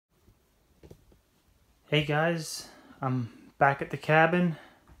Hey guys, I'm back at the cabin.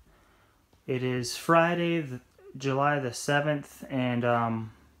 It is Friday, July the 7th, and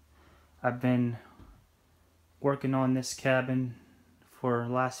I've been working on this cabin for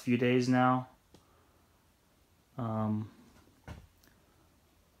the last few days now. Have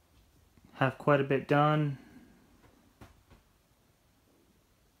quite a bit done.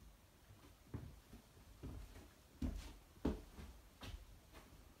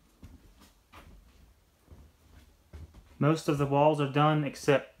 Most of the walls are done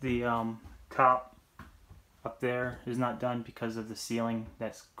except the top up there is not done because of the ceiling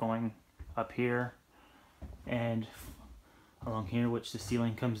that's going up here and along here, which the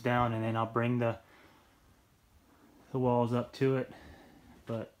ceiling comes down, and then I'll bring the walls up to it.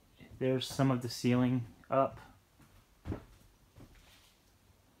 But there's some of the ceiling up.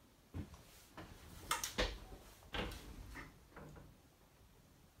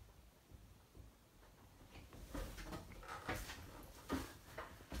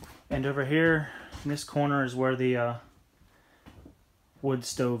 And over here in this corner is where the wood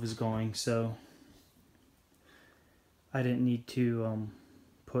stove is going, so I didn't need to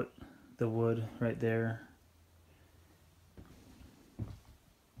put the wood right there.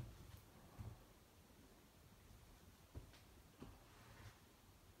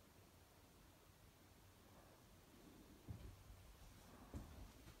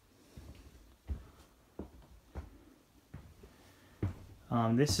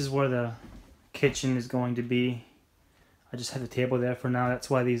 This is where the kitchen is going to be. I just have the table there for now. That's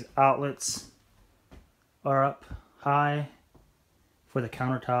why these outlets are up high for the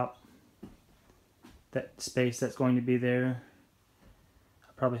countertop. That space that's going to be there.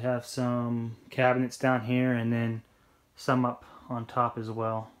 I probably have some cabinets down here and then some up on top as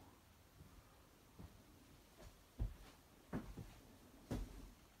well.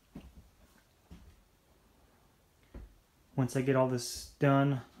 Once I get all this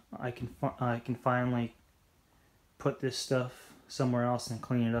done, I can finally put this stuff somewhere else and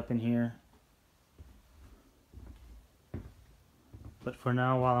clean it up in here. But for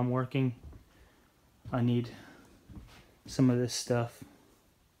now, while I'm working, I need some of this stuff.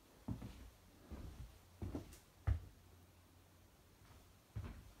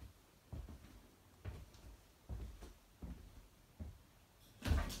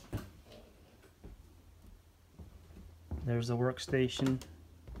 There's the workstation.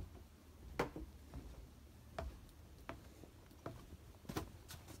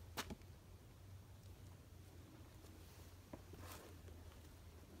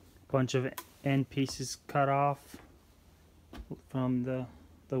 Bunch of end pieces cut off from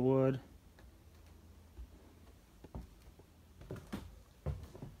the wood.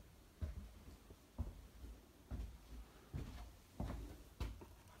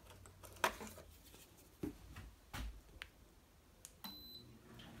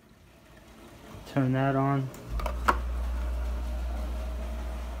 Turn that on.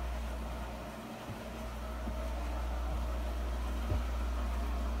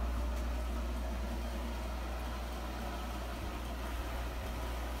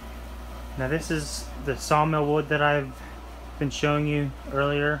 Now this is the sawmill wood that I've been showing you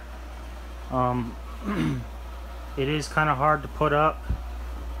earlier. It is kind of hard to put up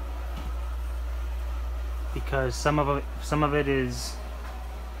because some of it is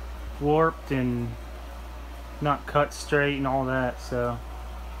warped and not cut straight and all that, so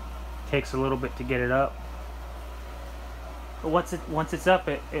it takes a little bit to get it up. But once it's up,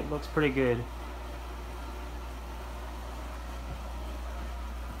 it looks pretty good.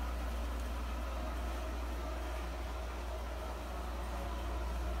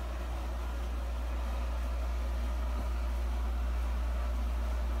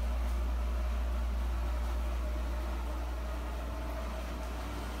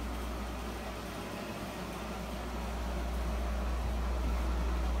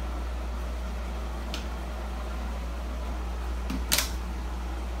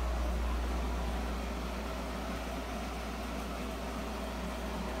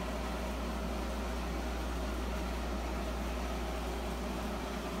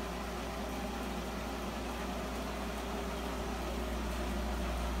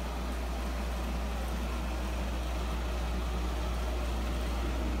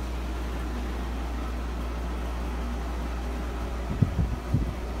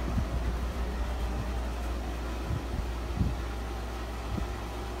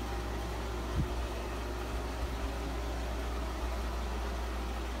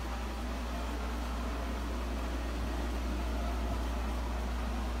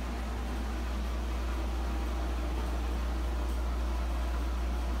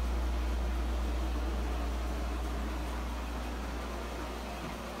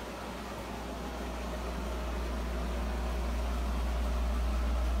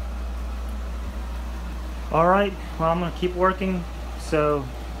 Alright, well, I'm going to keep working, so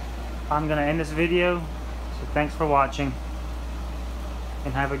I'm going to end this video. So thanks for watching,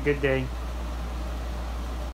 and have a good day.